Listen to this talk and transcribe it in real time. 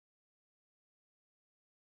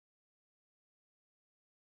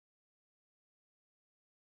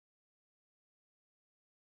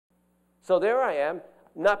So there I am,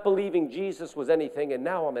 not believing Jesus was anything, and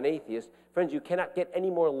now I'm an atheist. Friends, you cannot get any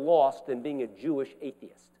more lost than being a Jewish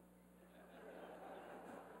atheist.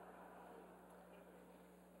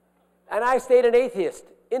 And I stayed an atheist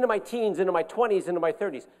into my teens, into my 20s, into my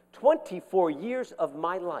 30s. 24 years of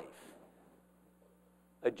my life,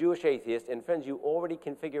 a Jewish atheist. And friends, you already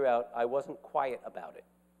can figure out I wasn't quiet about it.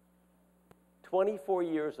 24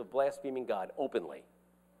 years of blaspheming God openly.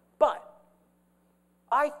 But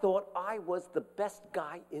I thought I was the best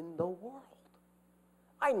guy in the world.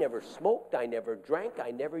 I never smoked, I never drank,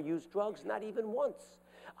 I never used drugs, not even once.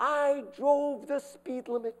 I drove the speed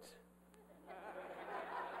limit.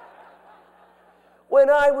 When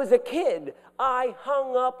I was a kid, I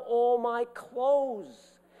hung up all my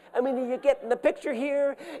clothes. I mean, you get in the picture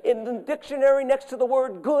here, in the dictionary next to the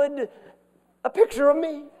word good, a picture of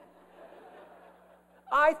me.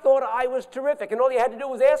 I thought I was terrific, and all you had to do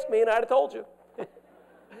was ask me, and I'd have told you.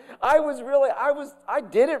 I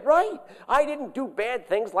did it right. I didn't do bad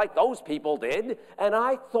things like those people did, and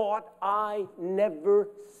I thought I never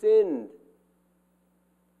sinned.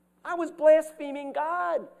 I was blaspheming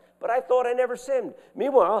God, but I thought I never sinned.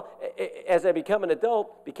 Meanwhile, as I became an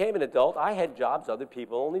adult, I had jobs other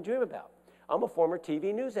people only dream about. I'm a former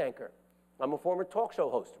TV news anchor. I'm a former talk show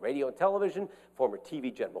host, radio and television, former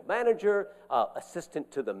TV general manager,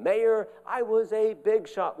 assistant to the mayor. I was a big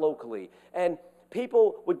shot locally, and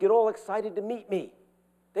people would get all excited to meet me.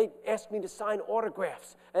 They'd ask me to sign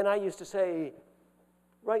autographs, and I used to say,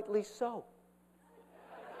 rightly so.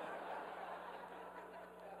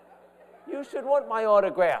 You should want my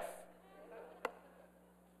autograph.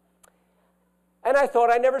 And I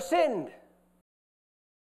thought I never sinned.